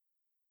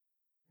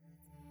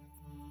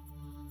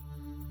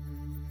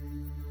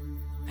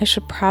I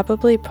should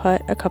probably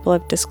put a couple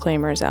of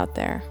disclaimers out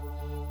there.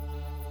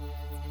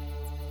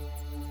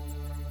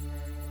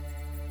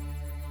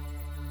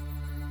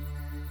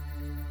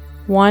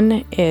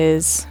 One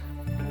is,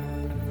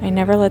 I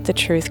never let the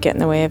truth get in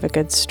the way of a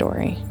good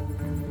story,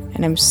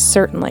 and I'm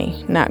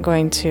certainly not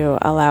going to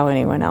allow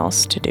anyone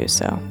else to do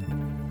so.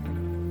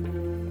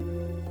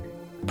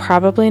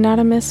 Probably not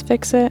a Miss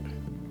Fix-It,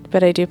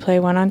 but I do play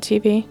one on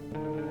TV.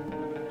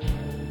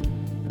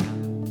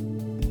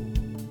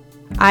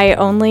 I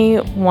only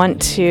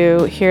want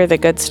to hear the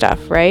good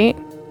stuff, right?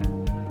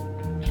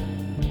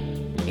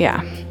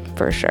 Yeah,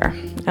 for sure.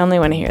 I only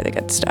want to hear the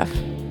good stuff.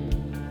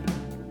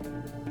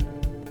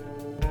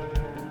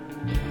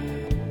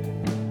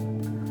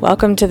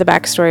 Welcome to the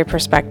Backstory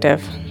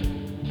Perspective.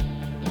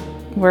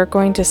 We're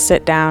going to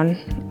sit down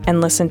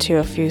and listen to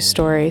a few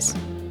stories.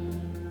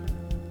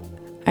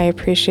 I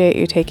appreciate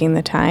you taking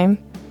the time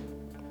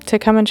to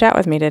come and chat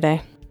with me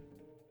today.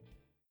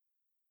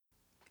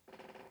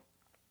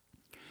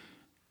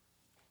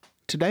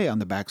 Today on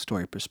the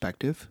Backstory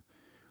Perspective,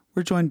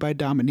 we're joined by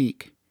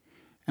Dominique,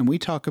 and we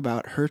talk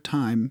about her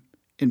time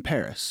in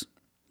Paris.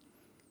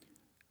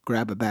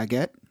 Grab a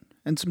baguette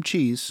and some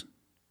cheese,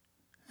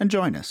 and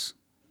join us.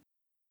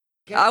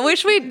 I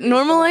wish we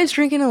normalized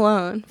drinking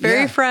alone.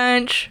 Very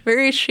French,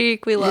 very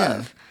chic. We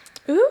love.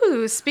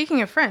 Ooh,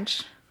 speaking of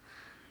French.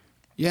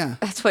 Yeah.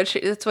 That's what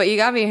you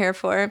got me here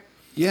for.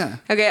 Yeah.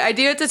 Okay, I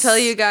do have to tell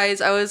you guys,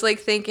 I was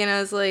thinking,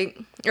 are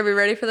we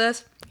ready for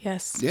this?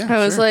 Yes. Yeah.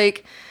 I was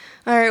like,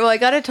 all right, well, I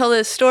got to tell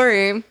this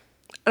story. And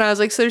I was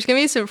like, so there's going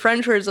to be some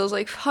French words. I was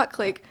like, fuck,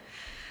 I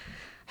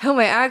hope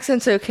my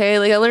accent's okay.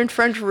 I learned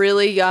French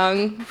really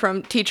young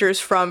from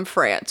teachers from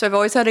France. So I've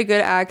always had a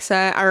good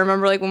accent. I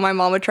remember, when my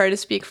mom would try to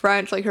speak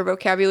French, her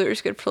vocabulary was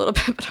good for a little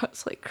bit, but I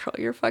was like, girl,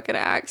 your fucking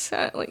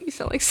accent, you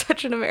sound like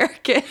such an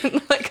American.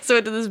 So I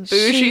went to this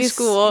bougie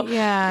school.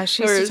 Yeah,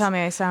 she used to tell me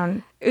I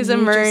sound... It was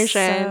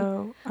immersion.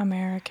 So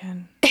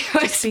American.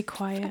 Just be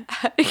quiet.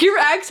 Your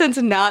accent's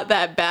not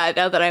that bad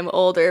now that I'm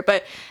older,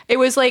 but it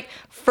was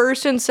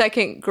first and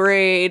second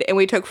grade, and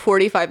we took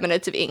 45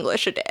 minutes of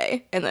English a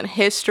day, and then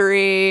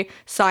history,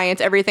 science,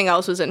 everything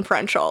else was in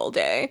French all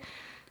day.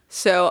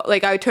 So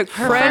I took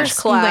French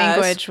class.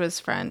 Language was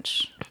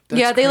French.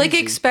 That's they crazy.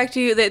 Expect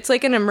you. It's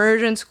an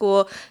immersion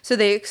school, so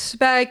they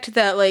expect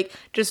that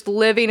just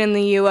living in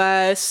the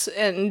U.S.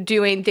 and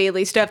doing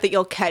daily stuff that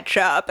you'll catch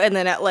up, and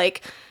then at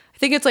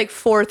I think it's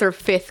 4th or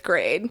 5th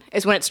grade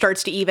is when it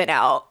starts to even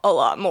out a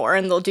lot more,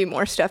 and they'll do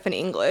more stuff in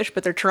English,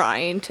 but they're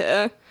trying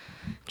to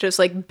just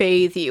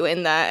bathe you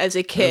in that as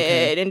a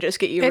kid and just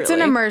get you It's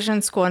an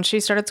immersion school, and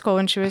she started school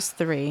when she was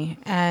 3,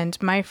 and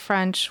my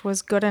French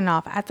was good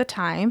enough at the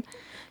time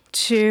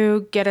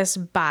to get us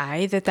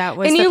by that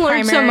was and the you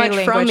primary learned so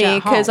much from me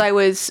because I I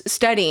was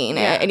studying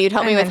it, and you'd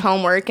help me with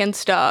homework and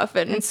stuff,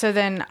 and so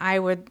then I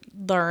would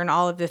learn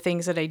all of the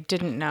things that I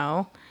didn't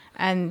know.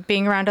 And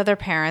being around other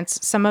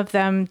parents, some of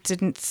them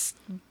didn't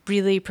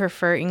really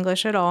prefer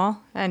English at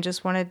all and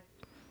just wanted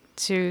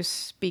to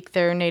speak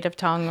their native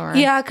tongue. Or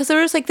because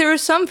there were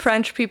some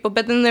French people,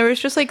 but then there was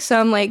just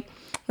some I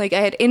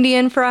had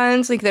Indian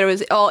friends. There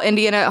was all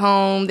Indian at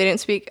home. They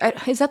didn't speak.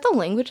 Is that the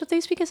language that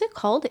they speak? Is it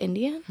called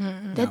Indian?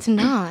 Mm-mm. That's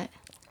not.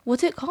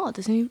 What's it called?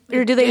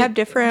 Or do they have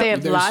different? They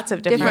have lots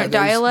of different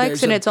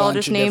dialects, and it's all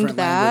just named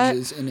that.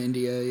 Languages in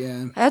India,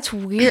 yeah. That's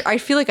weird. I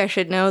feel like I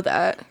should know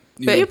that.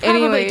 But you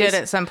probably did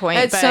at some point.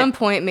 At some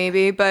point,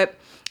 maybe. But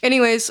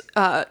anyways,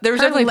 there was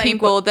definitely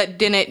people that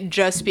didn't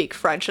just speak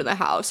French in the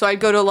house. So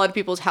I'd go to a lot of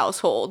people's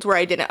households where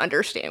I didn't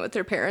understand what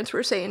their parents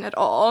were saying at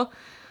all.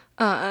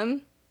 I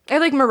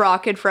had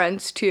Moroccan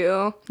friends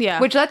too. Yeah.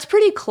 Which that's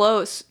pretty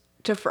close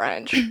to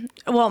French.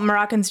 Well,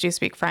 Moroccans do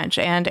speak French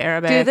and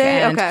Arabic. Do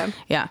they? Okay.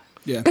 Yeah.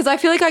 Yeah. Because I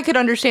feel like I could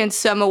understand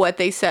some of what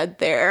they said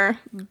there.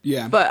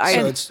 Yeah. But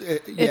it's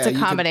a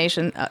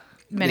combination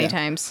many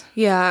times.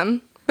 Yeah.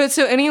 But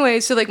so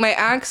anyway, my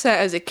accent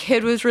as a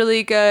kid was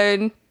really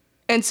good.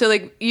 And so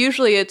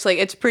usually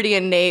it's pretty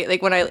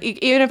innate. When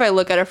even if I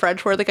look at a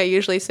French word, I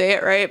usually say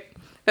it right.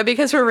 But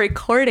because we're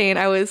recording,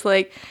 I was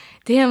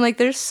damn,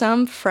 there's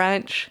some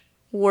French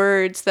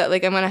words that I'm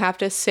going to have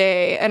to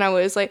say. And I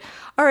was all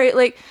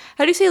right,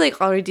 how do you say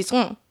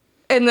enregistrement?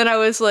 And then I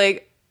was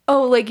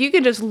oh, you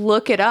can just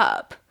look it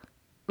up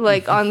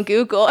on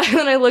Google. And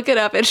then I look it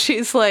up and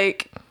she's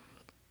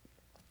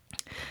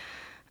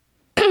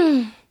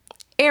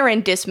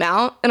Aaron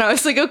dismount, and I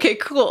was okay,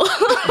 cool.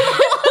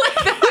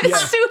 That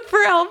was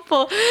super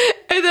helpful.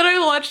 And then I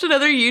watched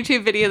another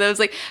YouTube video that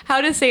was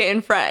how to say it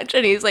in French,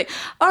 and he's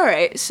all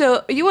right,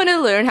 so you want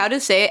to learn how to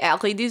say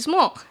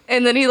applaudissement,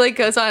 and then he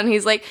goes on and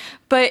he's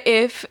but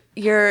if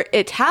you're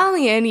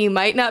Italian, you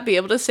might not be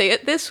able to say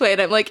it this way.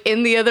 And I'm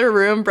in the other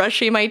room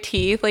brushing my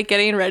teeth,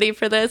 getting ready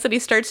for this, and he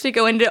starts to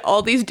go into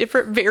all these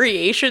different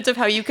variations of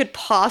how you could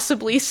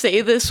possibly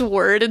say this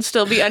word and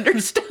still be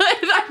understood.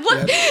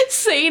 I'm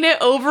saying it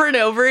over and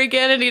over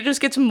again, and he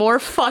just gets more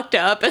fucked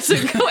up as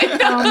it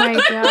going on. Oh my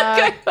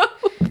god.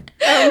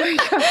 Oh my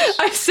gosh.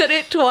 I said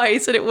it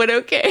twice and it went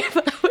okay,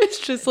 but I was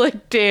just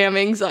like, damn,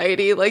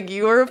 anxiety, like,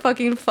 you are a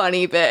fucking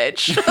funny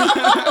bitch.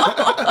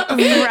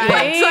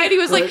 Right? Anxiety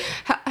was like,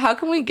 how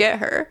can we get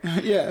her?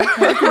 Yeah.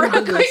 How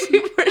can we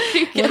do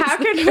this? How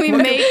can we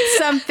make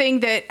something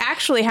that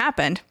actually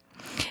happened,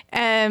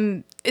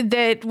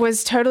 that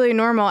was totally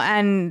normal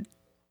and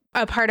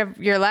a part of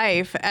your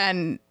life,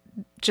 and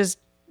just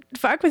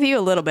fuck with you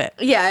a little bit?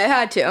 Yeah, it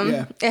had to.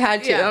 Yeah. It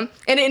had to. Yeah.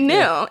 And it knew.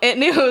 Yeah. It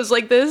knew. It was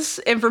like, this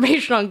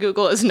information on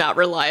Google is not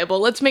reliable.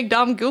 Let's make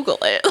Dom Google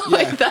it.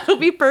 Like, that'll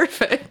be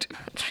perfect.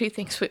 She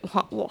thinks we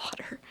want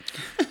water.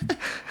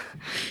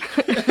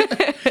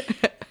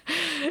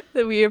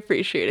 We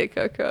appreciate it,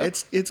 Coco.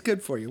 It's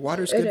good for you.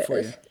 Water's good for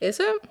you. Is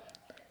it?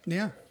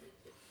 Yeah.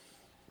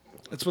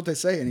 That's what they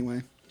say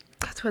anyway.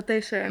 That's what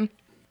they say.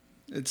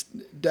 It's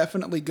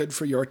definitely good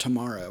for your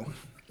tomorrow.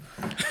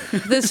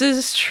 This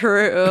is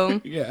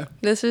true. Yeah.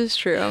 This is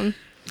true.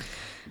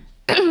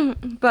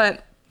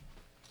 But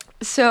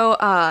so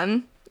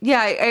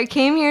yeah, I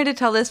came here to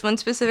tell this one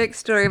specific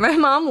story. My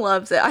mom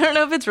loves it. I don't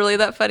know if it's really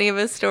that funny of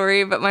a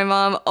story, but my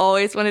mom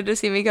always wanted to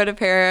see me go to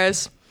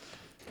Paris.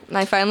 And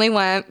I finally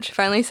went. She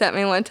finally sent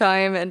me one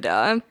time, and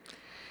I'm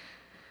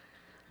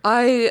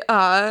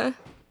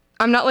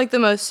not like the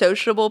most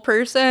sociable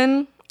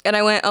person, and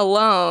I went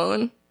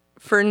alone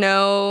for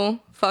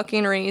no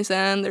fucking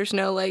reason. There's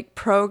no like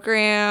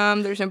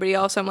program, there's nobody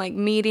else I'm like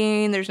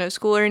meeting, there's no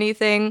school or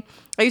anything.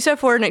 I used to have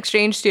foreign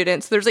exchange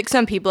students. There's like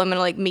some people I'm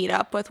gonna like meet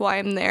up with while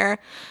I'm there,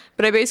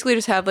 but I basically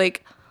just have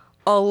like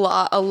a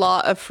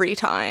lot of free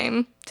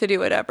time to do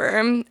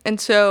whatever. And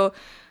so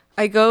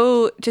I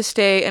go to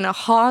stay in a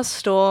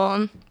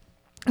hostel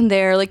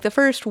there like the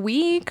first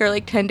week or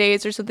like 10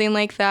 days or something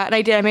like that.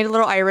 And I made a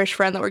little Irish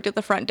friend that worked at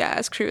the front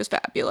desk. She was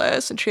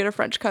fabulous, and she had a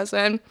French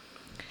cousin,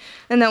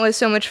 and that was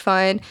so much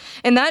fun.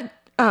 And that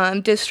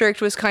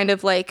district was kind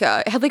of like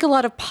it had like a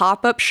lot of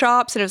pop-up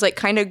shops, and it was like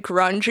kind of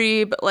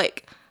grungy but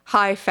like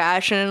high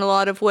fashion in a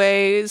lot of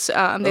ways. They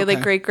had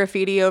like great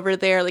graffiti over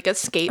there, like a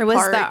skate park. It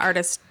was the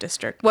artist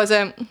district. Was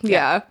it?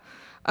 Yeah.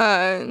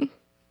 It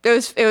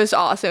was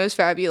awesome. It was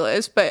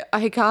fabulous. But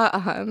I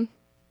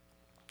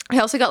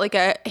also got like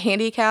a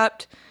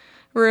handicapped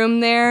room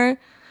there,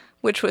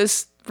 which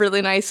was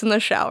really nice in the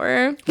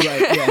shower.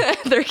 Right, yeah.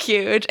 They're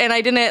huge. And I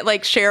didn't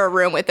like share a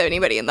room with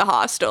anybody in the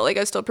hostel. Like,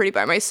 I was still pretty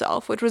by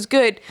myself, which was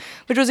good,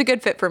 which was a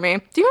good fit for me.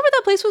 Do you remember what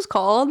that place was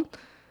called?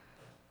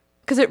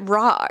 Because it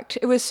rocked.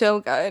 It was so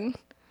good.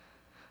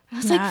 It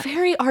was like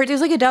very art. It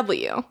was like a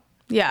W.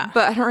 Yeah.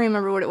 But I don't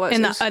remember what it was.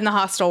 In the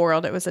hostel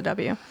world, it was a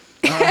W.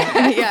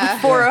 Yeah.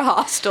 For a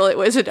hostel, it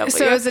was a W.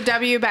 So it was a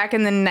W back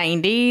in the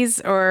 90s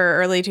or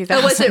early 2000s.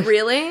 Oh, was it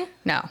really?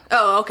 No.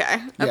 Oh,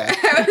 okay. Yeah.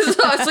 I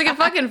was like, it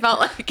fucking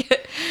felt like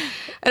it.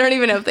 I don't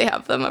even know if they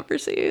have them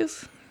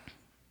overseas.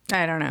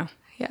 I don't know.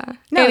 Yeah.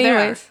 No,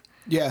 anyways.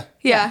 Yeah.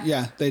 Yeah.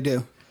 Yeah, they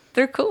do.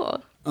 They're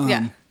cool.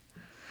 Yeah.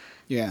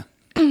 Yeah.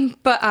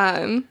 But,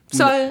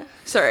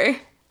 sorry.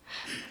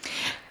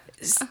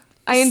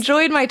 I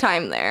enjoyed my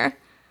time there.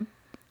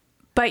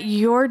 But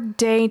your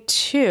day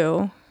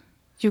 2,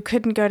 you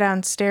couldn't go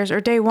downstairs,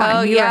 or day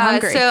 1, you were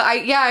hungry. So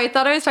I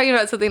thought I was talking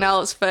about something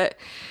else, but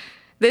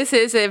this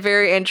is a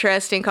very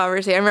interesting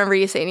conversation. I remember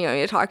you saying you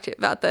wanted me to talk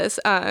about this.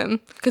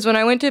 Because when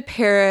I went to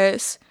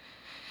Paris,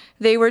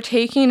 they were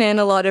taking in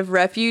a lot of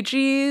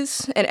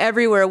refugees, and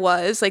everywhere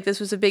was. Like, this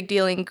was a big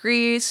deal in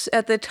Greece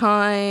at the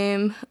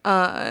time.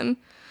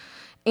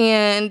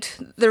 And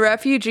the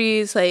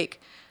refugees,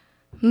 like,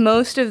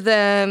 most of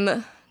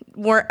them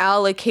weren't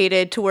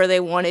allocated to where they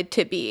wanted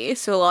to be.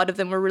 So a lot of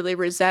them were really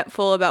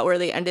resentful about where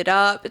they ended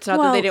up. It's not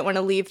that they didn't want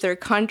to leave their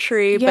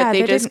country, but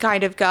they just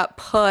kind of got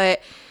put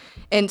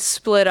and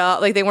split up.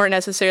 Like, they weren't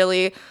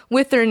necessarily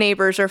with their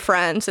neighbors or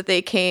friends that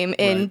they came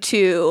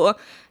into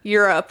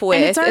Europe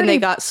with, and they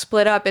got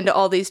split up into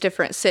all these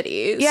different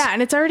cities. Yeah,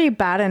 and it's already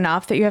bad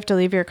enough that you have to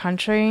leave your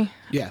country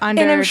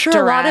under and I'm sure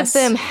duress. a lot of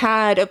them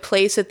had a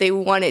place that they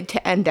wanted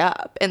to end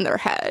up in their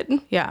head.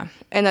 Yeah.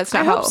 And that's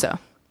not I hope so.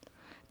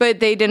 But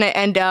they didn't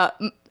end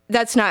up,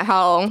 that's not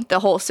how the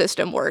whole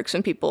system works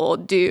when people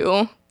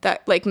do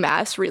that, like,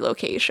 mass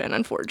relocation,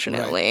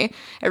 unfortunately. Right.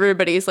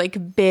 Everybody's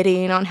like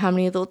bidding on how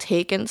many they'll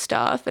take and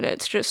stuff, and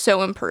it's just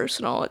so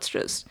impersonal. It's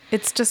just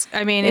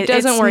I mean, it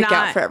doesn't work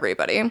out for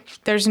everybody.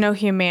 There's no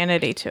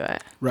humanity to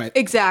it. Right.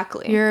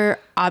 Exactly. You're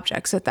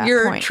objects at that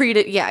point.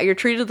 You're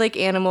treated like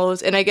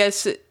animals. And I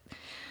guess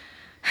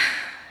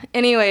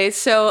anyway,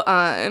 so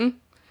I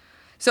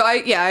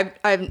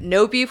have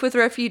no beef with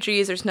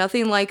refugees. There's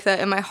nothing like that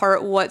in my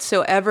heart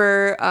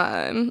whatsoever.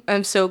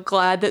 I'm so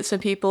glad that some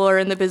people are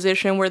in the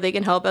position where they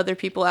can help other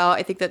people out.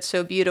 I think that's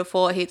so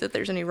beautiful. I hate that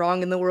there's any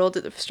wrong in the world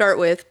to start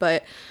with,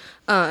 but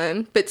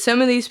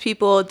some of these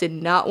people did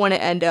not want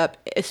to end up,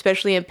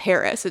 especially in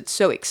Paris. It's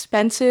so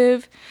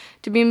expensive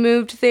to be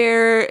moved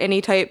there.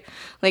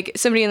 Like,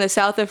 somebody in the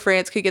south of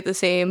France could get the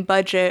same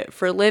budget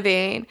for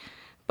living,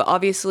 but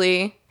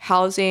obviously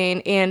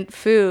housing and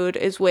food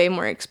is way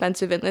more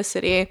expensive in this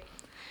city.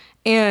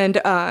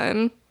 And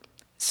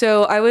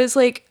So I was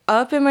like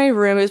up in my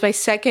room. It was my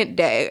second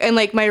day, and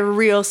like my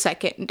real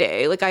second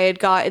day. Like I had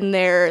gotten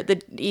there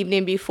the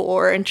evening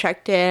before and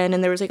checked in,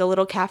 and there was like a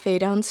little cafe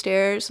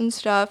downstairs and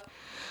stuff.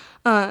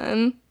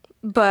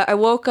 But I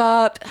woke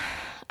up.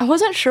 I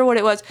wasn't sure what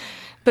it was,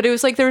 but it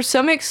was like there were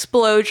some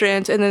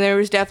explosions, and then there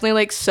was definitely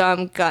like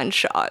some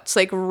gunshots,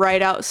 like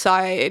right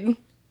outside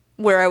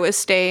where I was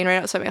staying,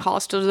 right outside my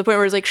hostel, to the point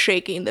where it was like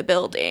shaking the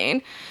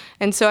building.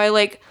 And so I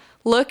like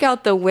look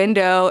out the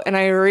window and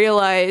I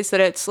realize that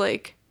it's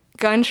like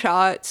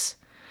gunshots,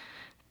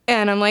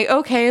 and I'm like,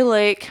 okay,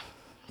 like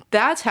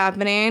that's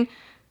happening.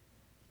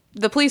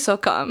 The police will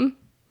come.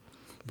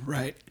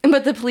 Right.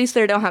 But the police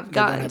there don't have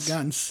guns. They don't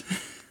have guns.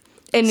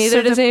 And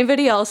neither does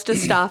anybody else to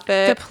stop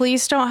it. The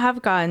police don't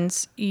have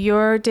guns.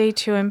 You're day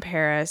 2 in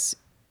Paris.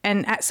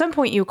 And at some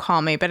point you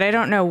call me, but I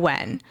don't know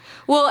when.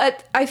 Well,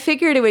 I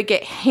figured it would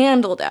get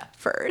handled at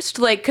first.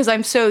 Like, because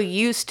I'm so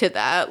used to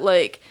that.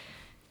 Like,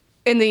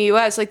 in the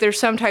U.S., like, there's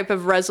some type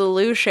of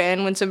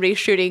resolution when somebody's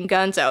shooting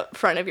guns out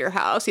front of your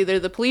house. Either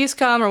the police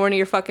come or one of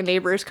your fucking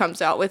neighbors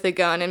comes out with a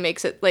gun and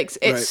makes it, like,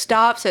 it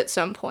stops at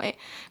some point.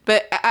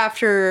 But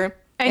after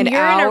and an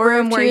you're hour in a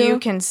room or where two, you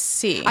can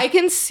see. I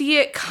can see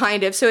it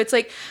kind of. So it's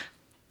like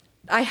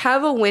I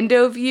have a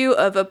window view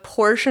of a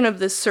portion of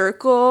the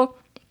circle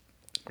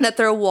that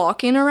they're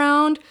walking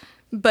around,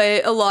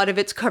 but a lot of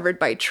it's covered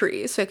by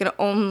trees. So I can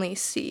only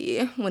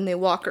see when they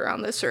walk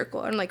around the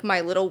circle and like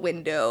my little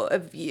window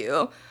of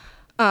view.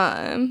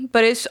 But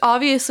it's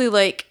obviously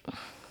like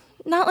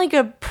not like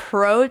a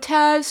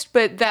protest,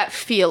 but that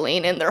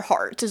feeling in their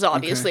heart is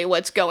obviously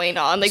what's going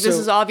on. Like, this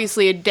is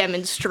obviously a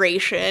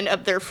demonstration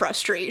of their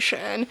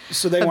frustration.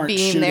 So they weren't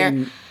being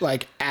shooting there.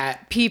 like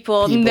at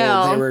people.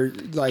 No, they were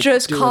like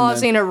just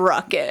causing a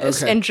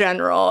ruckus in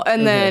general.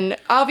 And then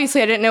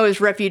obviously I didn't know it was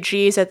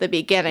refugees at the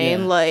beginning.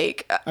 Yeah.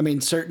 Like, I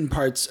mean, certain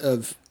parts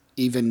of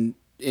even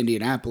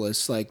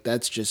Indianapolis, like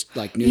that's just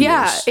like New Year's.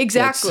 yeah,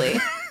 exactly.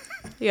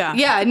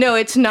 Yeah, no,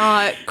 it's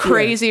not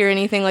crazy or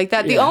anything like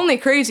that. The only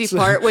crazy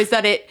part was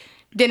that it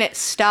didn't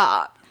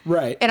stop.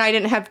 Right. And I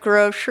didn't have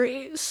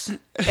groceries.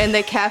 And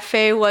the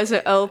cafe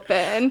wasn't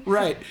open.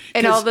 Right.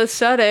 And all of a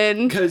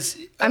sudden, because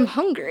I'm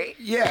hungry.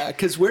 Yeah,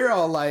 because we're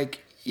all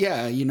like,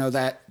 yeah, you know,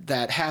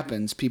 that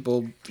happens.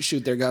 People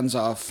shoot their guns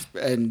off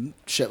and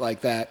shit like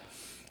that.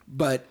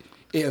 But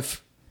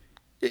if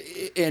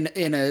in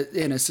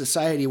a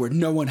society where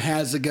no one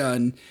has a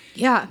gun,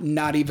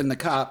 not even the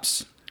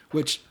cops,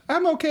 which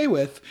I'm okay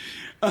with.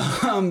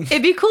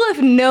 It'd be cool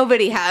if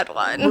nobody had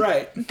one.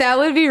 Right. That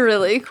would be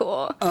really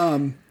cool.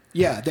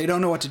 Yeah, they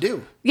don't know what to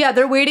do. Yeah,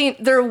 they're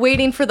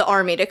waiting for the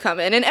army to come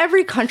in. And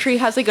every country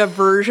has like a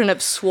version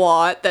of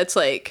SWAT that's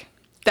like,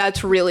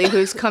 that's really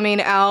who's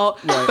coming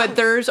out. Right. But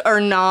theirs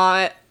are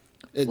not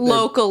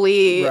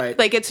locally. Right.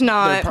 Like, it's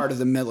not. They're part of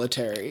the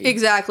military.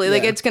 Exactly. Yeah.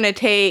 Like, it's going to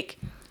take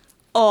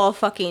all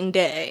fucking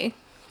day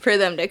for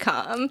them to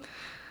come.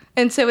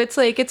 And so it's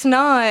like, it's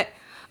not,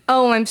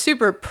 oh, I'm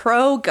super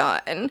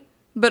pro-gun,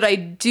 but I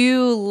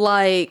do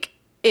like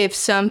if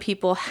some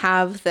people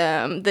have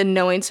them, then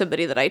knowing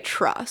somebody that I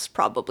trust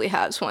probably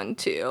has one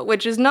too,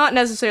 which is not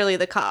necessarily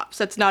the cops.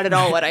 That's not at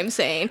all what I'm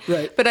saying.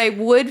 Right. But I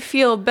would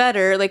feel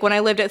better, like when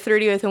I lived at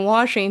 30th in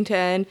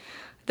Washington,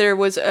 there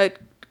was a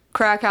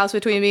crack house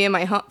between me and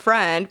my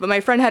friend, but my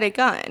friend had a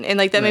gun, and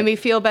like that made me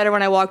feel better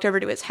when I walked over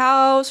to his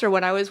house or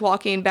when I was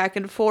walking back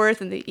and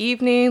forth in the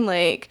evening.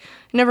 Like,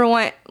 I never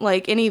want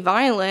like any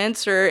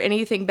violence or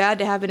anything bad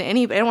to happen to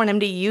anybody. I don't want him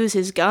to use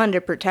his gun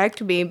to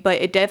protect me, but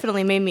it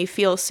definitely made me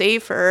feel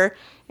safer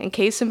in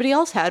case somebody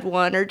else had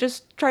one or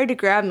just tried to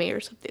grab me or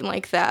something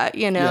like that,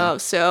 you know?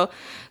 So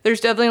there's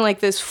definitely like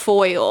this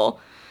foil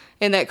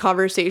in that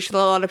conversation that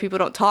a lot of people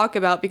don't talk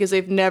about because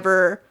they've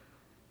never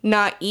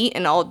not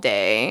eaten all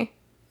day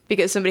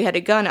because somebody had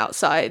a gun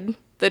outside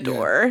the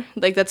door.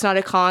 Like, that's not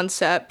a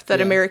concept that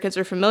Americans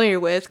are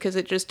familiar with because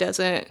it just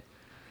doesn't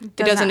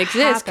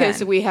exist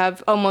because we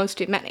have almost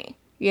too many,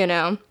 you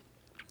know?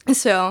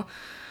 So,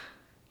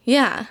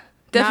 yeah,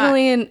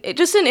 definitely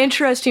just an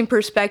interesting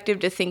perspective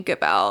to think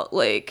about.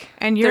 Like,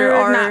 and you're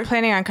not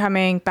planning on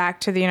coming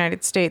back to the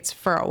United States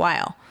for a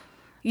while.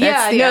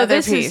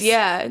 This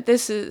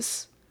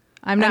is,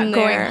 I'm not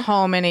going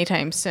home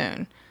anytime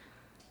soon.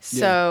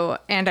 So,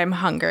 and I'm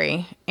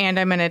hungry, and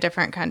I'm in a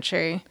different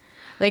country.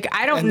 Like,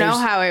 I don't know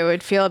how I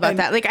would feel about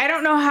that. Like, I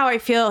don't know how I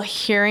feel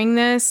hearing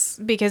this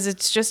because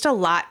it's just a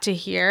lot to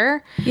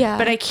hear. Yeah.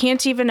 But I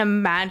can't even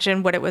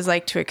imagine what it was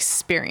like to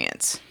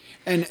experience.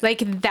 And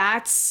like,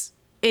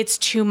 it's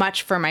too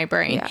much for my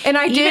brain. Yeah. And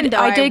I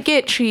did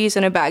get cheese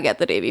and a baguette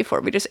the day before.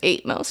 We just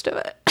ate most of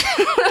it.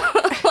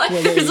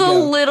 There's a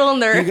little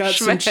nourishment. You got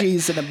some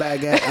cheese and a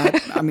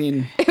baguette. I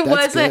mean,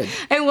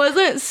 I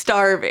wasn't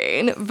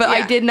starving, but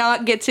I did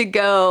not get to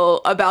go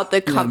about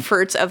the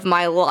comforts of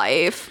my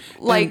life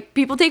like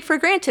people take for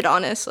granted,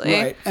 honestly.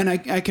 Right. And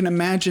I can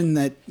imagine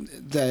that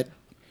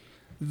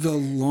the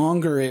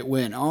longer it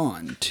went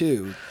on,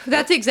 too.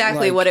 That's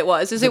exactly what it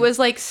was. It was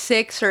like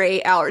 6 or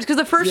 8 hours. Because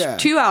the first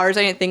 2 hours,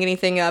 I didn't think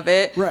anything of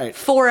it. Right.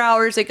 4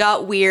 hours, it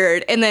got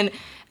weird. And then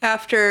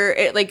after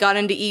it like got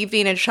into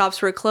evening and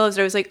shops were closed,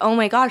 I was like, oh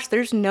my gosh,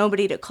 there's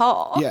nobody to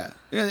call. Yeah.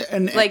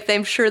 And like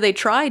I'm sure they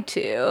tried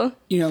to,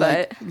 you know,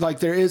 but like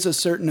there is a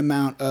certain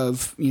amount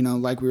of, you know,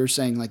 like we were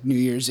saying, like New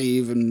Year's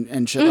Eve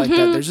and shit like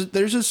that.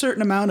 There's a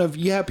certain amount of,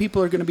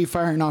 people are going to be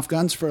firing off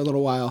guns for a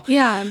little while.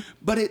 Yeah.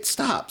 But it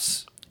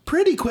stops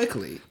pretty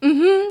quickly.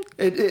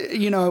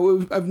 Mm-hmm. You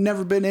know, I've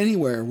never been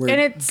anywhere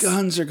where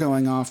guns are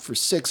going off for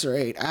 6 or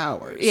 8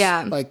 hours.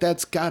 Yeah. Like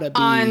that's gotta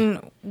be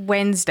on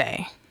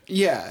Wednesday.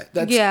 Yeah.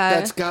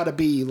 That's gotta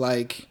be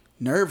like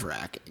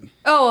nerve-wracking.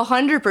 Oh,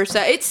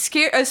 100%. It's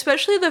scary,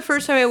 especially the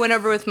first time I went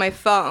over with my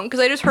phone, because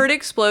I just heard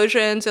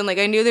explosions and like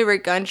I knew they were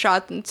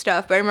gunshots and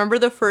stuff. But I remember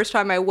the first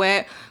time I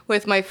went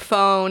with my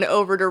phone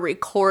over to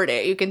record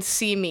it, you can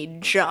see me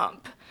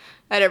jump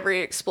at every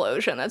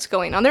explosion that's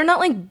going on. They're not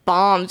like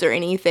bombs or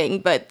anything,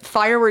 but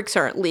fireworks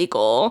aren't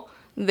legal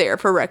there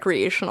for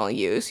recreational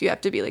use. You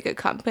have to be like a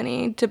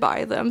company to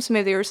buy them. So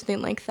maybe they were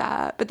something like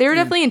that. But they were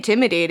definitely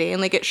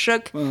intimidating. Like it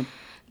shook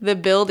the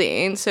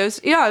building. So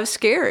it was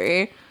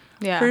scary.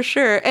 Yeah. For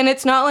sure. And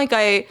it's not like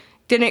I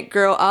didn't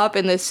grow up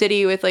in the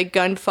city with like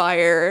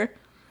gunfire.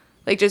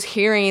 Like just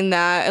hearing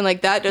that and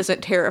like that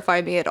doesn't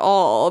terrify me at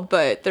all.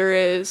 But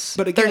they're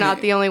not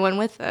the only one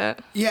with it.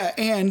 Yeah,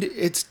 and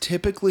it's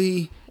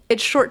typically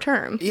it's short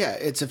term. Yeah,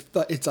 it's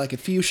like a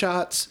few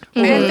shots.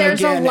 And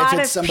there's again, a lot if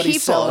it's of somebody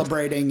people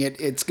celebrating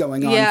it, it's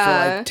going on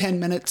for like 10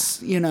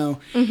 minutes, you know.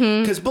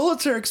 Because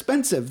bullets are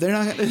expensive. They're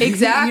not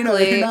exactly. You know,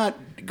 they're not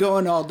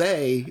going all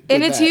day.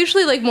 And it's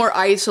usually like more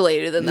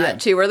isolated than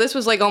that too, where this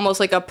was like almost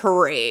like a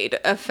parade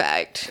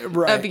effect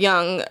of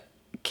young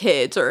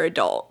kids or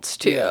adults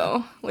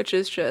too, which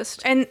is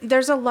just. And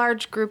there's a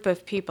large group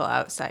of people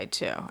outside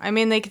too. I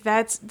mean, like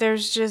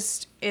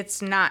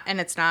it's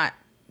not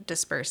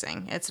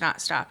dispersing. It's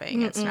not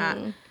stopping. It's not.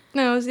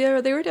 No,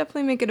 they were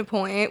definitely making a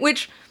point,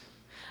 which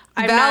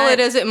valid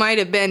as it might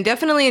have been,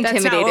 definitely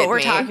intimidated that's not what we're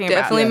me. Talking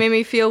definitely about. made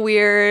me feel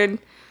weird.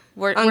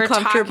 We're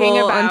uncomfortable, talking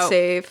about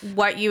unsafe.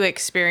 What you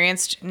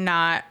experienced,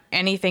 not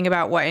anything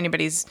about what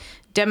anybody's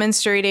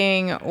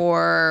demonstrating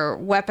or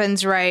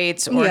weapons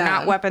rights or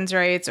not weapons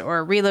rights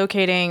or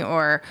relocating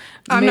or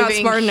I'm not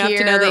smart enough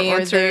to know the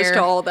answers there.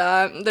 to all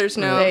that. There's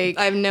no, I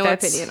have no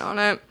opinion on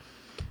it.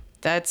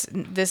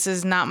 This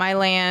is not my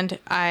land.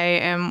 I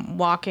am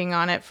walking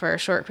on it for a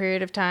short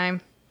period of time,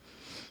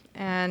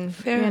 and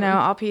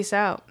I'll peace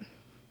out,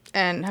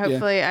 and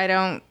hopefully I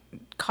don't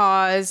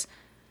cause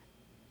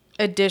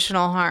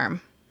additional harm.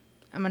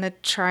 I'm gonna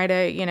try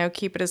to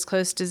keep it as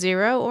close to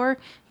zero, or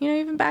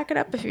even back it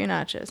up a few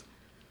notches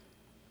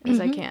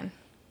as I can.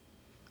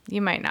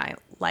 You might not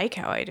like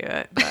how I do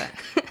it, but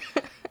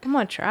I'm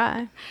gonna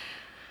try.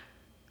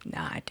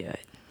 Nah, I do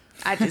it.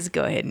 I just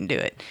go ahead and do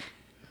it.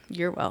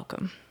 You're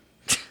welcome.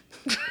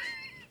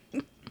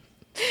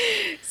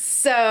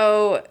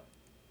 So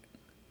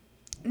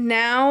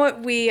now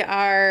we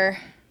are.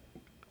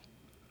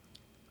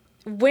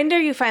 When do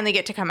you finally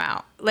get to come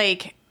out?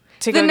 Like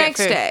to go the get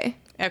next food? day.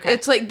 Okay.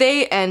 It's like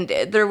they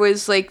ended. There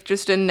was like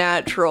just a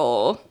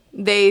natural.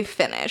 They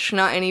finished.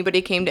 Not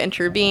anybody came to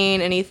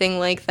intervene. Anything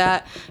like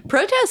that.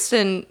 Protests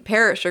in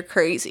Paris are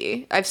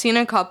crazy. I've seen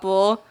a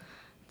couple.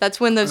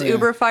 That's when those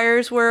Uber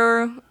fires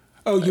were.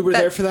 Oh, you were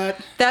there for that?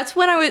 That's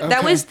when I was. Okay.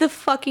 That was the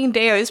fucking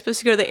day I was supposed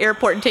to go to the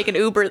airport and take an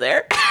Uber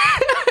there.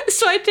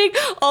 So I take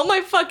all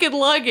my fucking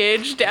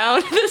luggage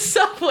down to the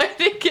subway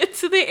to get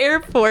to the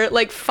airport,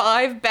 like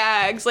 5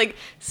 bags, like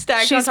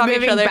stacked on top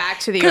of each other. Back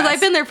to the US. Because I've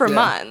been there for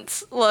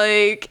months.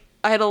 Like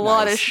I had a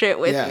lot of shit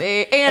with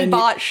me and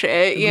bought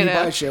shit. You know,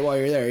 buy shit while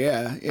you're there.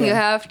 Yeah. You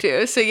have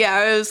to. So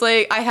I was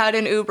like, I had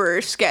an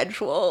Uber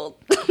scheduled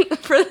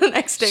for the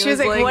next day. She was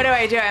like, "What do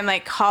I do?" I'm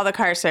like, "Call the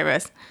car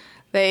service."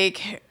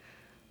 Like.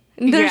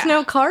 There's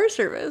no car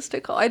service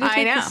to call. I had to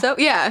take the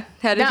subway. Yeah,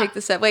 had to take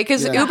the subway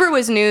because Uber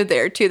was new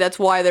there too. That's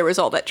why there was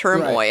all that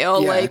turmoil.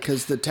 Right. Yeah, like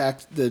because the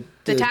taxes.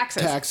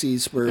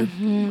 taxis were.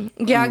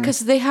 Yeah,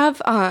 because they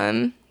have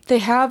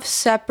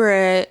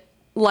separate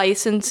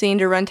licensing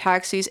to run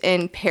taxis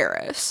in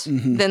Paris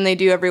than they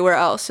do everywhere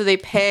else. So they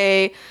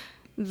pay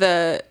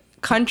the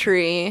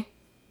country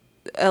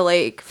a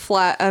like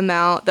flat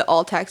amount that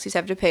all taxis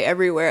have to pay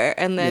everywhere,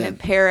 and then in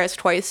Paris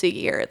twice a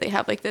year they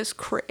have like this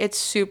it's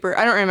super,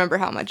 I don't remember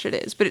how much it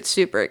is, but it's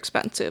super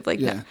expensive,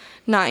 like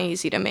not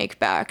easy to make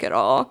back at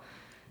all.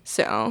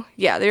 So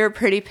they were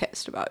pretty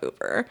pissed about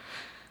Uber.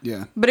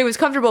 But it was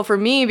comfortable for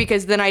me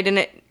because then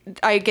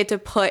I get to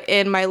put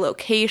in my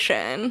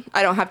location.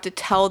 I don't have to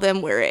tell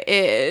them where it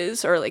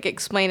is or like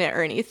explain it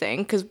or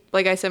anything. Because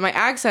like I said, my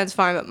accent's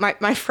fine,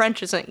 but my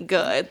French isn't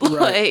good.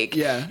 Right. Like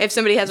if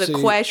somebody has a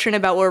question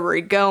about where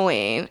we're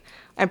going,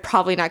 I'm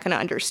probably not going to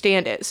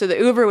understand it. So the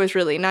Uber was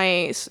really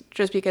nice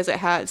just because it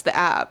has the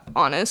app,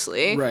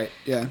 honestly. Right.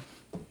 Yeah.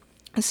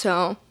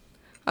 So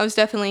I was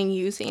definitely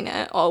using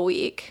it all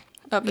week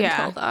up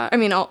until that. I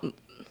mean,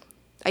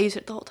 I used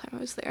it the whole time I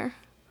was there.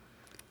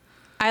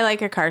 I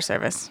like a car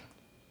service.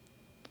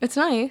 It's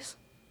nice.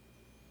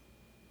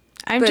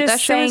 I'm But just that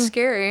show was saying.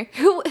 scary.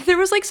 There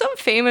was like some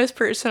famous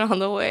person on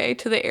the way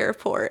to the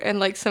airport, and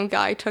like some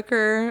guy took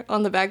her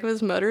on the back of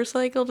his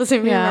motorcycle. Does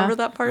anybody Yeah. remember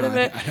that part of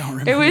it? I don't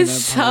remember It was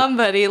that part.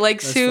 somebody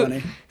like That's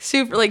funny.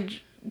 super like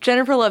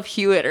Jennifer Love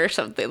Hewitt or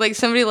something. Like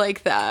somebody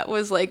like that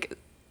was like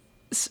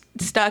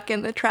stuck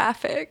in the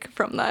traffic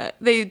from that.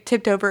 They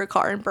tipped over a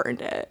car and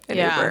burned it. In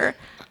Yeah. Uber.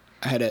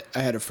 I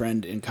had a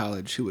friend in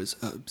college who was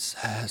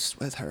obsessed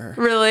with her.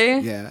 Really?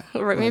 Yeah.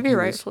 Maybe he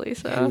rightfully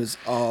so. He was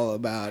all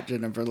about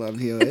Jennifer Love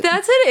Hewitt.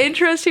 That's an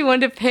interesting one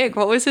to pick.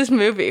 What was his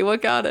movie?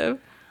 What got him?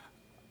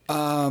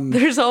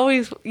 There's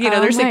always,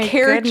 there's a my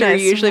character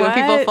goodness, usually when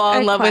people what fall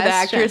in a love with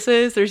question.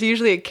 actresses. There's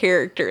usually a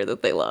character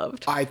that they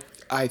loved.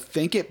 I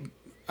think it.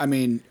 I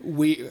mean,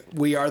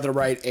 we are the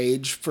right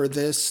age for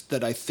this.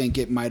 That I think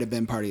it might have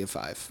been Party of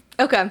Five.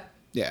 Okay.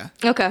 Yeah.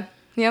 Okay.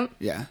 Yep.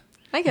 Yeah.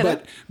 I get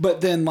it. But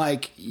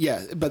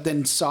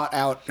then sought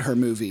out her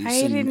movies. I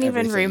and didn't even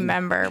everything.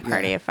 remember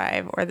Party Yeah. of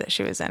Five or that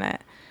she was in it.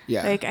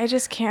 Yeah. Like, I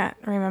just can't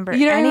remember.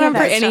 You don't any remember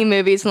of that any stuff.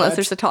 movies unless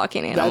That's- there's a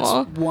talking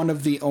animal. That's one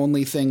of the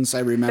only things I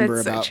remember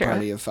That's so about true.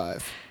 Party of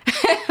Five.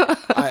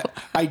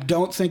 I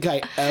don't think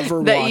I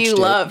ever That watched you it.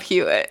 love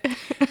Hewitt.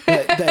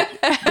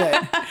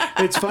 That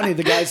it's funny.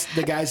 The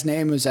guy's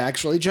name was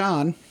actually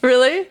John.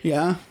 Really?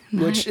 Yeah,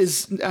 which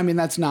is, I mean,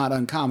 that's not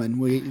uncommon.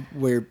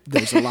 We're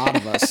there's a lot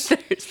of us.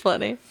 There's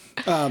plenty.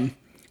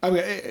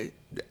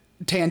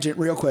 Tangent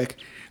real quick.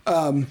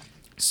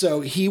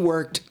 So he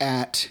worked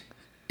at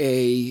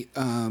a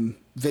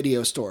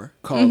video store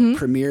called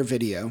Premier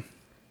Video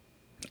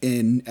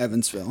in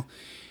Evansville.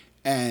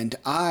 And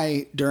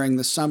I, during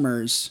the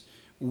summers,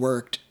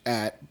 worked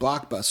at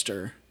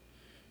Blockbuster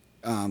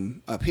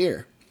up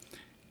here.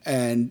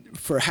 And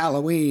for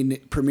Halloween,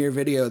 Premier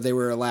Video, they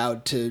were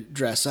allowed to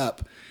dress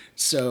up.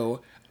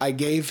 So I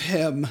gave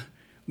him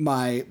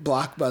my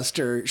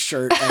Blockbuster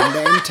shirt and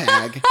name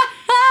tag.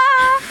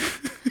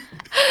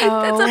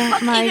 Oh,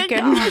 my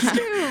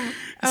goodness.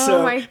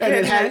 So, my and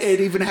goodness. it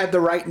even had the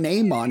right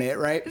name on it,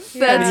 right? That's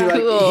and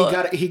cool.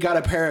 He got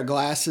a pair of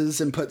glasses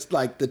and put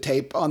like the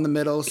tape on the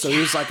middle, so he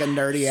was like a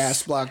nerdy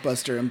ass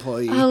Blockbuster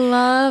employee. I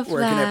love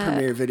working that. at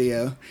Premiere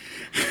Video.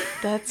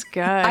 That's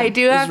good. I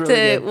do have really to.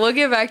 good. We'll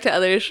get back to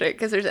other shit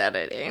because there's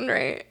editing,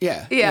 right?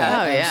 Yeah.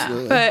 Yeah. Oh, yeah.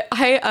 Absolutely.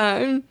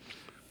 But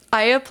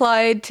I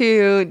applied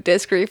to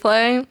disc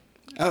replay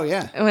Oh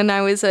yeah. when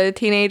I was a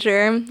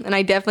teenager, and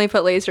I definitely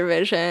put laser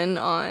vision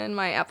on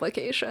my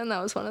application.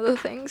 That was one of the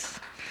things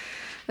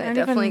that don't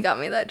definitely even- got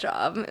me that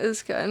job. It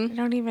was I good.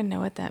 don't even know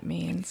what that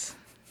means.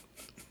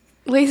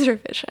 Laser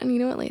vision. You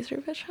know what laser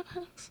vision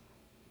is?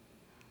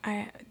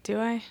 Do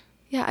I?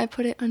 Yeah, I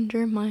put it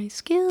under my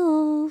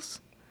skills.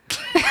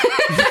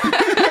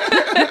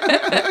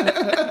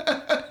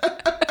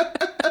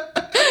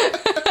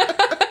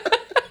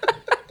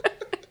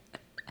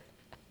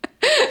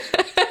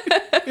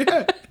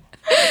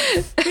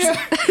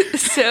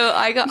 So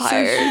I got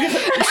hired.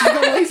 She's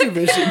got laser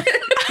vision.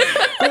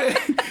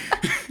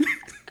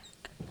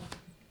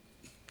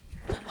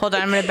 Hold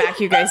on, I'm gonna back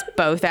you guys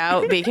both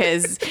out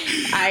because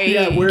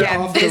we're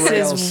off the this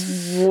rails.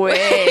 is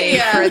way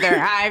Yeah. further.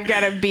 I've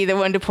got to be the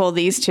one to pull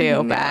these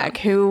two back.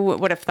 Who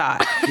would have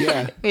thought?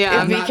 Yeah.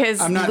 Yeah.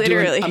 Because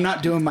literally- I'm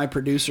not doing my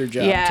producer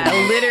job. Yeah,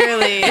 tonight.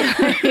 literally.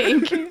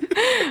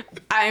 Like,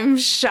 I'm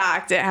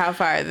shocked at how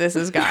far this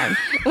has gone.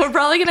 We're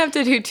probably gonna have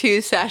to do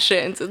 2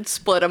 sessions and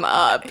split them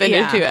up into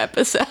Yeah. 2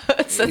 episodes.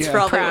 That's Yeah.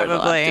 probably what it'll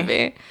Probably. have to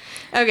be.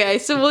 Okay,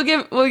 so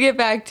we'll get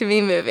back to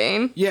me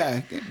moving.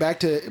 Yeah. Back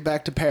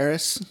to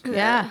Paris.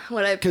 Yeah.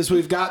 What I Because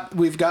we've got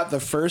the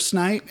first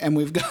night and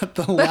we've got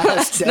the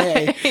last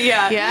day.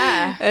 yeah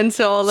Yeah. and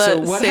so all So that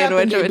what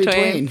sandwich happened in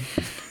between.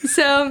 between?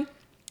 So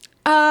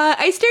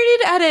I started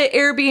at an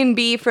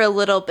Airbnb for a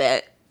little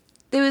bit.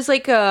 It was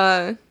like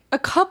a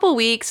couple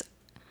weeks.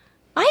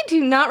 I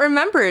do not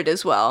remember it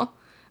as well.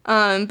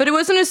 But it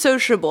wasn't as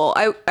sociable.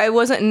 I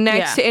wasn't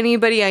next Yeah. to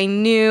anybody I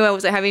knew. I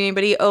wasn't having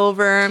anybody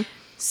over.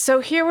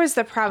 So here was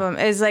the problem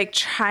is like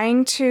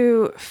trying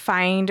to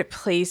find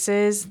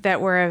places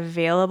that were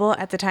available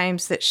at the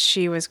times that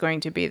she was going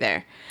to be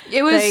there.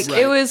 It was Right.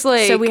 it was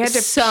like So we had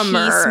to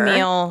summer.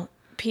 piecemeal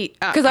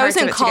Because I was parts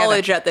of in it together.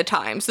 college at the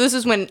time. So this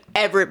is when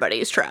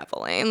everybody's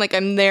traveling. Like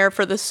I'm there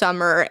for the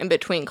summer in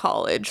between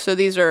college. So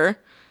these are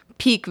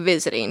peak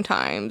visiting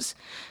times.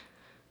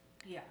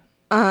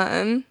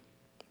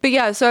 But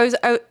yeah, so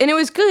and it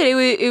was good.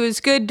 It was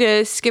good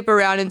to skip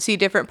around and see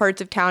different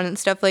parts of town and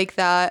stuff like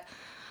that.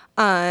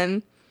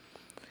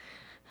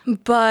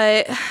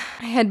 But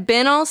I had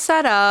been all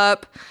set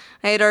up.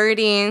 I had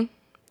already,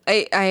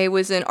 I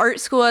was in art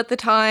school at the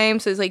time,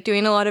 so I was like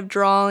doing a lot of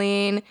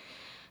drawing.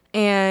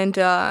 And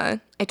I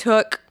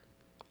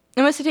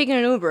must have taken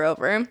an Uber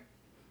over with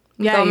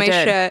Yeah, all you my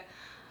did. shit.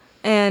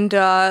 And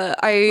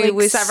I Like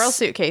was several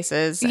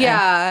suitcases.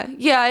 yeah,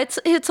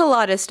 it's a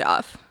lot of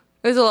stuff.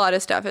 It was a lot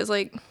of stuff. It was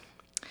like,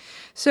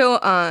 so,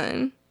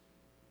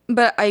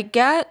 but I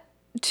get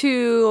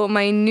to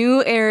my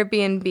new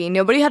Airbnb.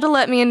 Nobody had to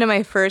let me into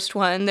my first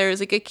one. There was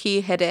like a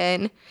key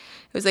hidden. It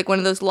was like one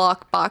of those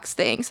lockbox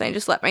things. And I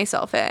just let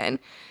myself in.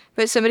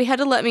 But somebody had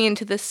to let me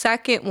into the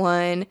second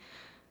one.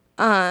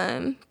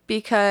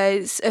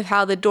 because of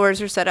how the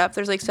doors are set up.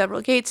 There's like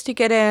several gates to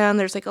get in.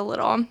 There's like a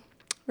little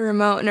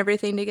remote and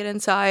everything to get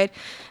inside.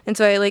 And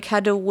so I like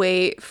had to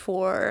wait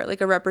for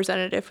like a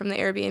representative from the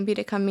Airbnb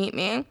to come meet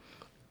me.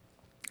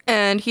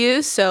 And he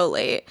is so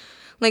late.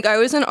 Like, I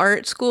was in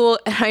art school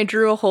and I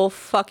drew a whole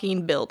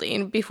fucking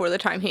building before the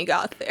time he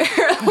got there.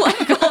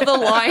 Like, all the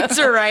lines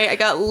are right. I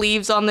got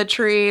leaves on the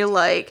tree.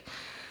 Like,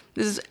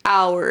 this is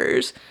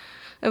hours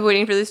of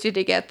waiting for this dude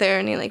to get there.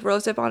 And he, like,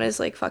 rolls up on his,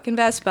 like, fucking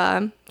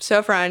Vespa.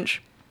 So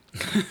French.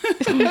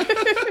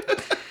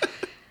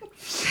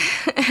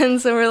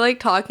 And so we're, like,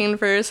 talking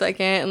for a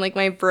second in, like,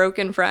 my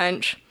broken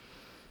French.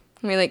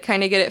 And we, like,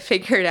 kind of get it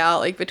figured out,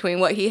 like, between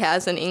what he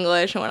has in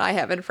English and what I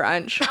have in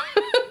French.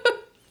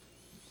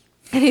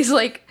 And he's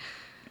like,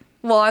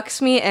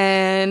 walks me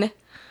in.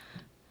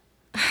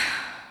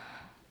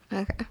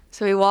 Okay.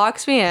 So he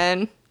walks me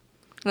in.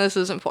 This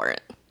is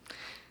important.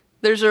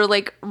 There's a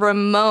like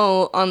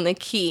remote on the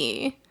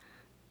key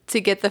to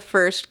get the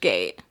first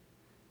gate.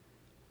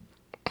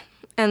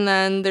 And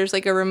then there's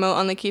like a remote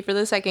on the key for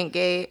the second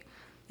gate.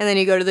 And then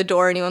you go to the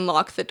door and you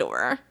unlock the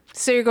door.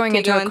 So you're going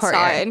into a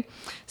courtyard.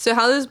 So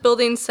how this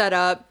building's set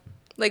up,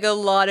 like a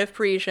lot of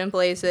Parisian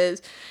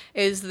places,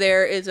 is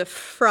there is a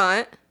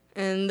front.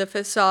 And the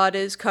facade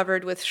is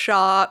covered with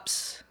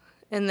shops,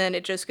 and then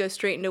it just goes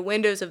straight into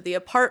windows of the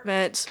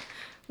apartments,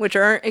 which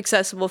aren't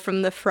accessible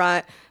from the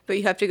front, but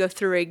you have to go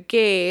through a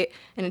gate,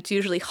 and it's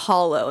usually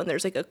hollow, and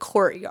there's like a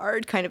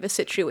courtyard kind of a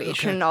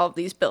situation in all of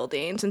these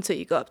buildings. And so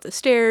you go up the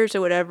stairs or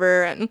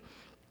whatever and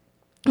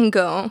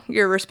go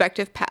your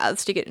respective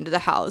paths to get into the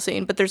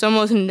housing, but there's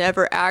almost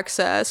never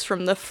access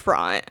from the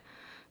front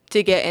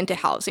to get into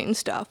housing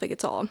stuff. Like,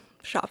 it's all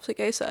shops, like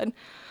I said.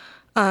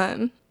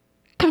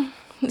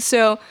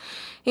 So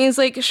he's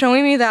like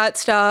showing me that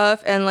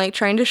stuff and like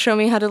trying to show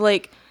me how to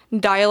like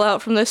dial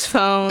out from this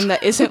phone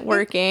that isn't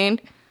working.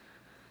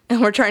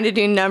 And we're trying to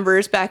do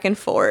numbers back and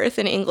forth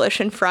in English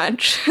and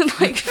French and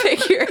like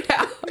figure it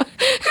out.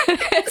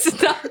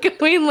 It's not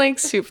going like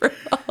super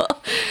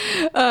well.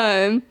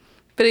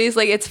 But he's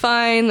like, it's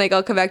fine. Like,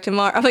 I'll come back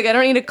tomorrow. I'm like, I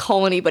don't need to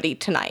call anybody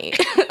tonight.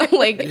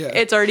 Like,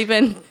 It's already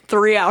been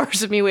 3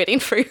 hours of me waiting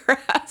for your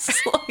ass.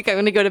 Like, I'm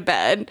going to go to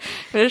bed.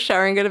 I'm going to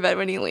shower and go to bed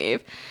when you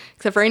leave.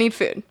 Except for I need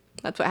food.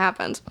 That's what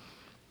happens.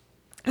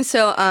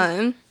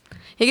 So,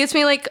 he gets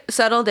me, like,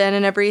 settled in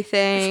and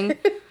everything.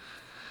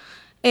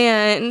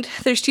 And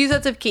there's 2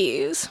 sets of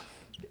keys.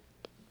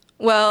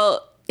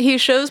 Well, he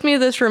shows me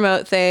this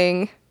remote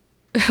thing,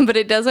 but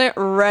it doesn't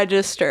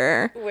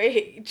register.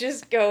 Wait,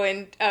 just go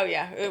in. Oh,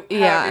 yeah.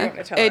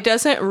 It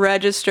doesn't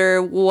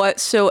register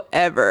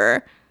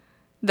whatsoever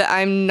that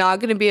I'm not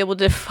going to be able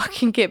to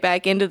fucking get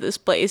back into this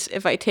place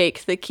if I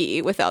take the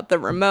key without the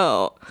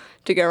remote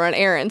to go run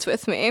errands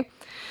with me.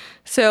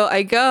 So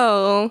I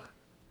go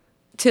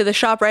to the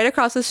shop right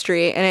across the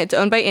street, and it's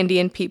owned by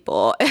Indian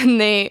people,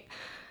 and they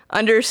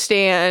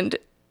understand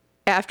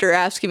after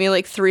asking me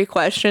like 3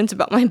 questions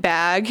about my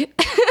bag.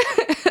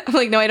 I'm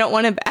like, no, I don't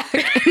want a bag.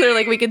 And they're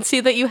like, we can see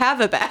that you have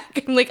a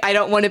bag. I'm like, I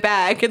don't want a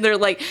bag. And they're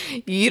like,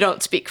 you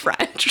don't speak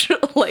French.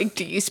 Like,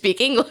 do you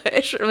speak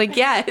English? I'm like,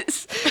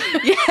 yes.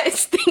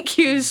 Yes, thank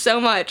you so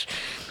much.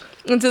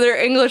 And so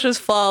their English is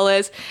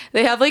flawless.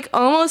 They have like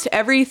almost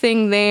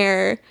everything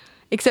there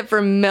except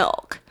for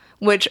milk,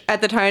 which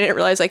at the time I didn't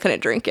realize I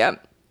couldn't drink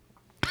yet.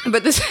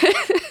 But this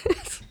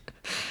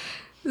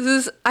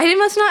is, I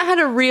must not had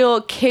a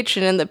real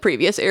kitchen in the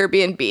previous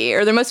Airbnb,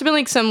 or there must have been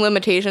like some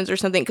limitations or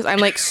something, because I'm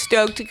like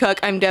stoked to cook.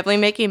 I'm definitely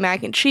making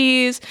mac and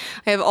cheese.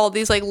 I have all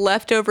these like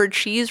leftover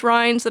cheese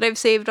rinds that I've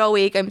saved all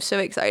week. I'm so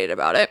excited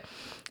about it.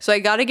 So I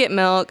got to get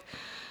milk.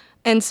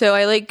 And so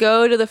I like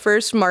go to the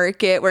first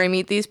market where I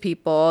meet these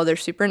people. They're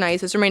super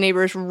nice. These are my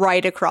neighbors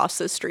right across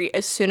the street.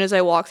 As soon as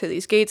I walk through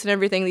these gates and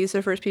everything, these are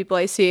the first people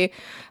I see.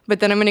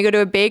 But then I'm going to go to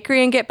a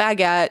bakery and get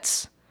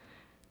baguettes.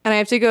 And I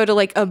have to go to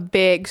like a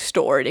big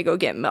store to go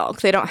get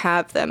milk. They don't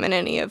have them in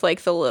any of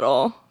like the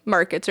little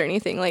markets or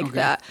anything like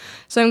that.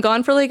 So I'm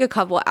gone for like a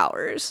couple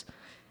hours.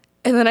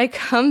 And then I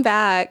come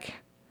back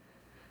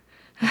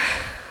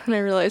and I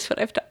realize what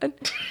I've done.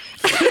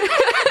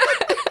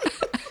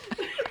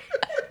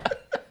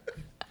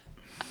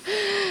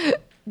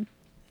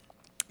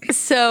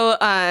 So,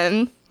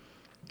 I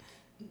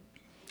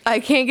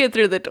can't get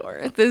through the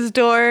door. This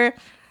door,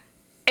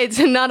 it's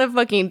not a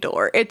fucking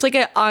door. It's like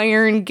an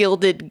iron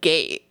gilded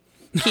gate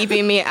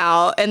keeping me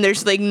out. And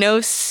there's like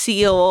no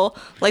seal.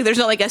 Like there's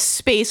not like a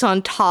space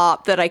on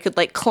top that I could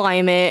like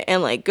climb it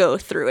and like go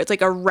through. It's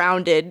like a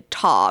rounded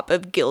top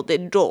of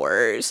gilded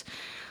doors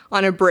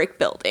on a brick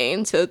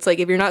building. So it's like,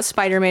 if you're not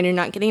Spider-Man, you're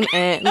not getting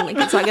in. Like,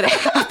 it's not gonna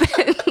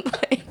happen.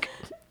 Like,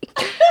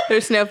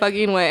 there's no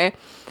fucking way.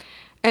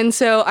 And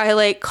so I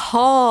like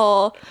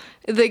call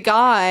the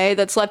guy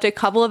that's left a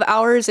couple of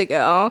hours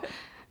ago,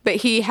 but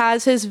he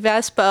has his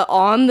Vespa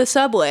on the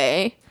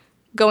subway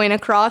going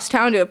across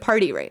town to a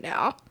party right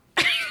now.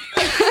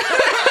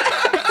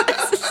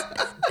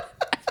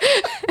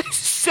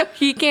 So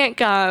he can't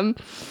come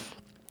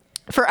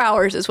for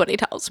hours is what he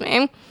tells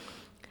me.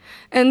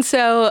 And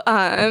so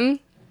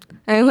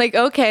And I'm like,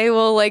 okay,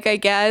 well, like, I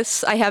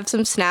guess I have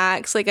some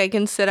snacks. Like, I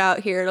can sit out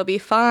here. It'll be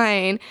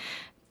fine.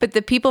 But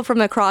the people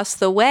from across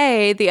the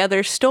way, the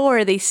other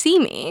store, they see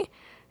me.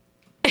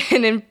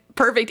 And in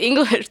perfect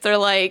English, they're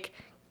like,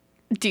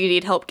 do you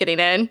need help getting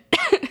in?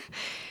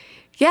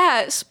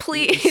 Yes,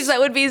 please. That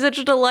would be such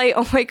a delight.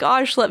 Oh my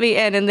gosh, let me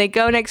in. And they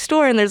go next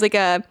door and there's like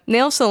a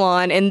nail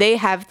salon and they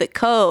have the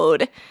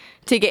code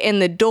to get in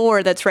the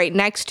door that's right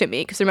next to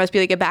me because there must be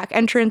like a back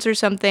entrance or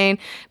something,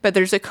 but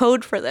there's a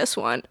code for this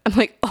one. I'm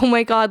like, oh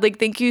my God, like,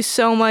 thank you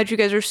so much. You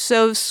guys are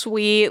so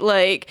sweet.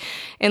 Like,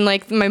 in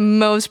like my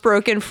most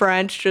broken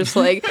French, just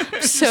like,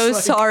 so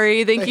like,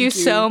 sorry. Thank you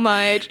so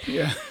much.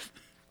 Yeah.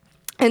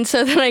 And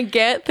so then I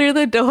get through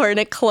the door and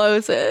it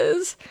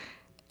closes.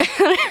 And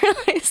I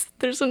realize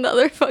there's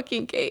another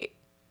fucking gate.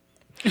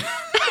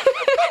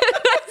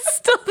 I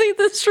still need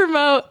this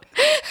remote.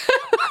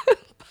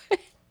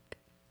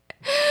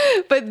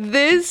 But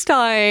this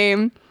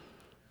time,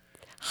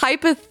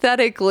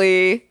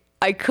 hypothetically,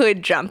 I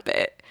could jump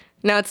it.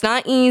 Now, it's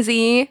not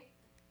easy.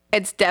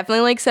 It's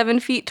definitely like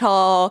 7 feet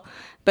tall.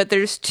 But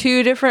there's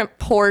 2 different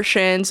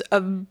portions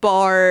of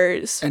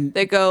bars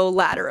that go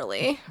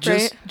laterally.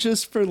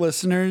 Just for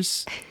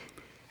listeners,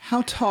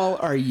 how tall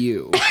are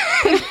you?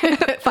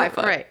 5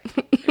 foot. Right.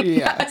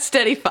 Yeah. Not a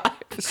steady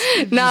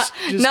 5.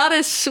 Not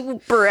a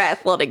super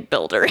athletic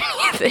build or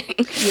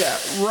anything. Yeah,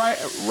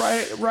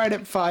 right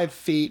at 5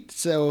 feet.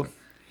 So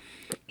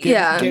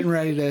getting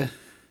ready to.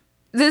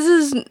 This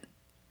is.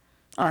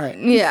 All right.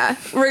 Yeah,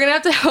 we're gonna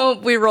have to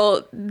hope we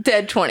roll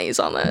dead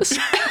 20s on this.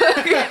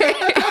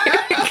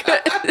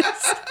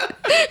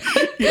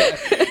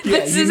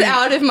 This is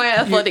out of my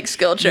athletic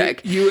skill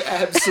check. You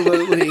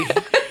absolutely.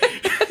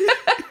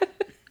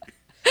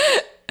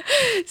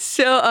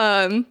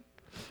 So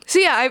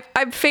yeah,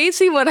 I'm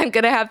facing what I'm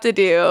gonna have to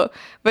do,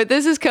 but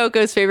this is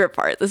Coco's favorite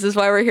part. This is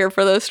why we're here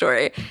for the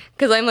story,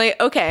 because I'm like,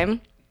 okay,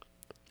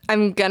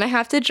 I'm gonna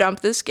have to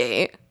jump this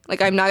gate.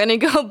 Like, I'm not gonna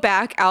go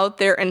back out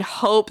there and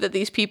hope that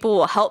these people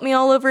will help me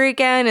all over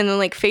again, and then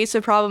like face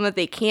a problem that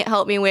they can't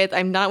help me with.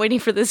 I'm not waiting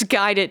for this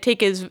guy to take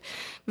his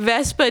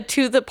Vespa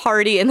to the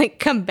party and then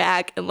come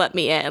back and let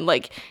me in.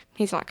 Like,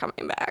 he's not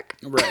coming back.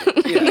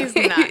 Right.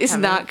 Yeah. He's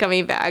not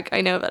coming back. I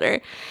know better.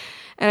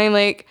 And I'm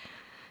like,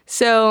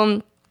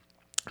 so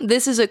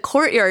this is a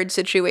courtyard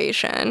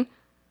situation.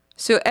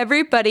 So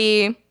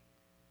everybody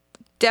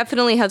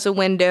definitely has a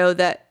window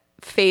that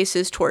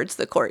faces towards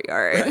the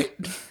courtyard. Right.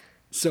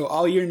 So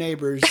all your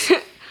neighbors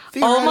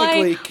all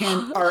my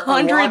are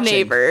 100 watching.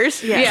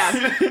 Neighbors.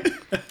 Yes.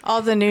 Yeah.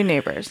 All the new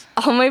neighbors.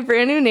 All my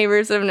brand new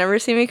neighbors that have never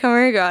seen me come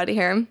or go out of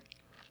here.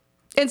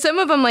 And some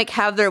of them like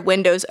have their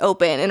windows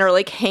open and are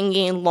like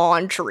hanging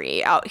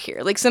laundry out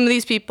here. Like, some of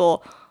these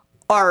people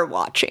are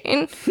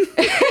watching.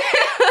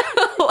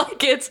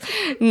 Like, it's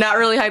not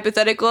really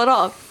hypothetical at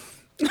all.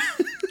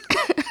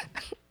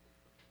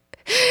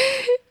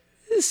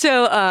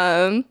 So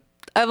I'm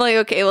like,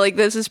 okay, like,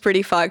 this is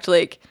pretty fucked.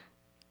 Like,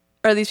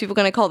 are these people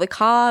gonna call the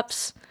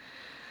cops?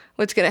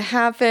 What's gonna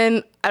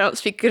happen? I don't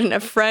speak good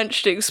enough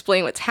French to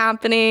explain what's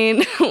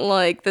happening.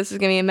 Like, this is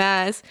gonna be a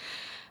mess.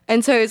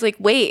 And so I was like,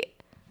 wait,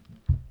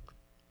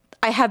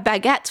 I have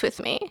baguettes with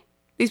me.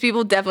 These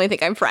people definitely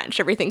think I'm French.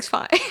 Everything's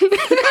fine.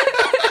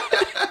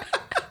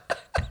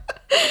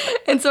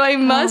 And so I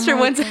muster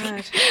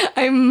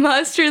I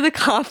muster the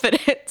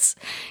confidence,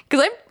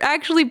 because I'm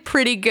actually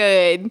pretty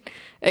good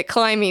at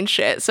climbing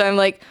shit. So I'm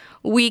like,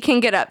 we can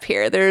get up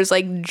here. There's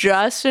like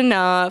just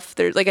enough.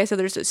 There's, like I said,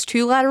 there's those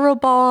 2 lateral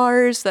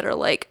bars that are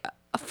like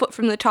a foot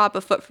from the top,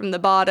 a foot from the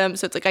bottom.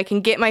 So it's like I can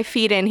get my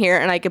feet in here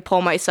and I can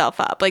pull myself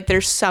up. Like,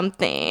 there's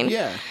something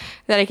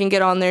that I can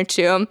get on there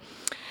too.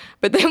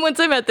 But then once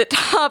I'm at the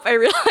top, I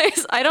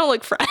realize I don't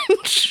look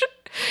French.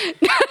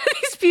 None of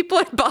these people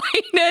are buying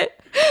it.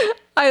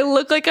 I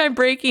look like I'm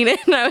breaking it,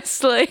 and I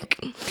was like,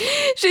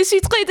 Je suis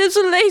très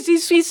désolée, je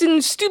suis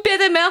une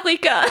stupide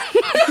Americaine.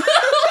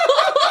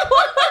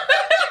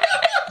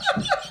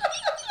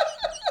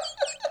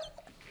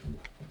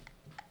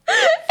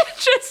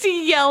 Just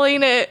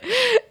yelling it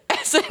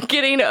as I'm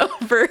getting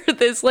over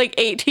this like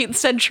 18th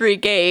century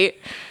gate.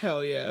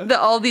 Hell yeah. That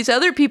all these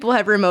other people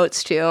have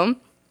remotes to,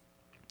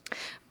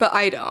 but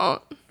I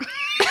don't.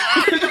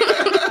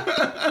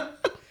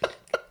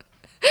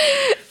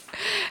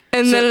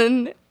 And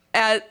then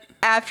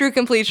after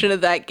completion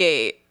of that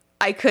gate,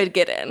 I could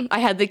get in. I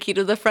had the key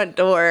to the front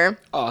door.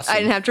 Awesome. I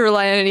didn't have to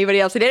rely on anybody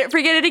else. I didn't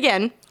forget it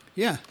again.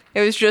 Yeah.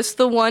 It was just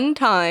the one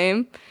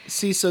time.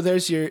 See, so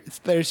there's your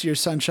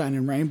sunshine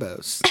and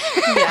rainbows.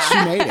 Yeah. She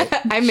made it.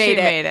 I made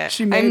it.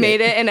 She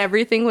made it, and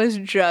everything was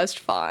just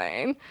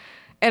fine.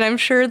 And I'm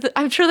sure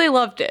they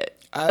loved it.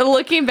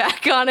 Looking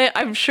back on it,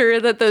 I'm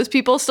sure that those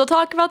people still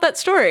talk about that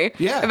story.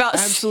 Yeah, about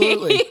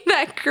absolutely. Seeing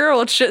that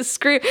girl just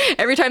scream.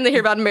 Every time they hear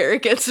about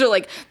Americans, they're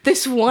like,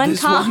 this one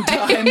time,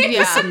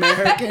 this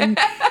American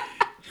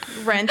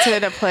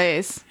rented a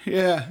place.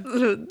 Yeah.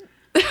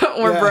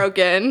 Or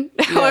broken.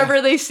 Yeah.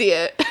 However they see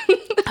it.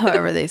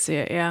 However they see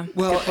it, yeah.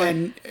 Well,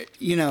 and,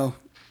 you know,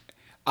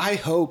 I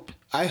hope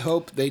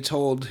they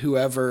told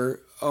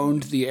whoever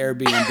owned the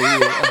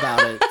Airbnb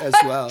about it as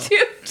well.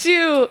 Dude.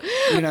 too.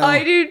 You know?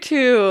 I do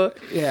too.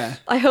 Yeah.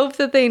 I hope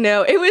that they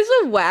know. It was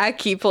a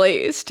wacky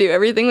place too.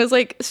 Everything was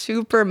like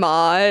super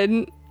mod.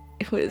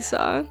 It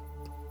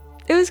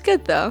was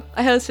good though.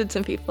 I hosted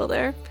some people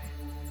there.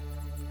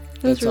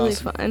 It was That's really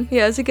awesome. fun.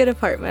 Yeah, it was a good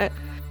apartment.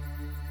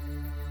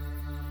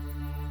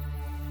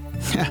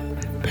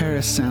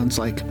 Paris sounds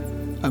like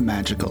a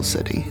magical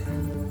city.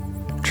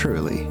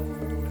 Truly.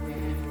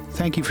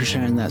 Thank you for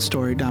sharing that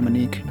story,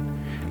 Dominique.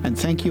 And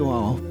thank you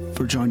all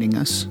for joining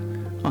us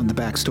on the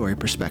Backstory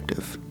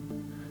Perspective.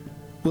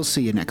 We'll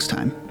see you next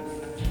time.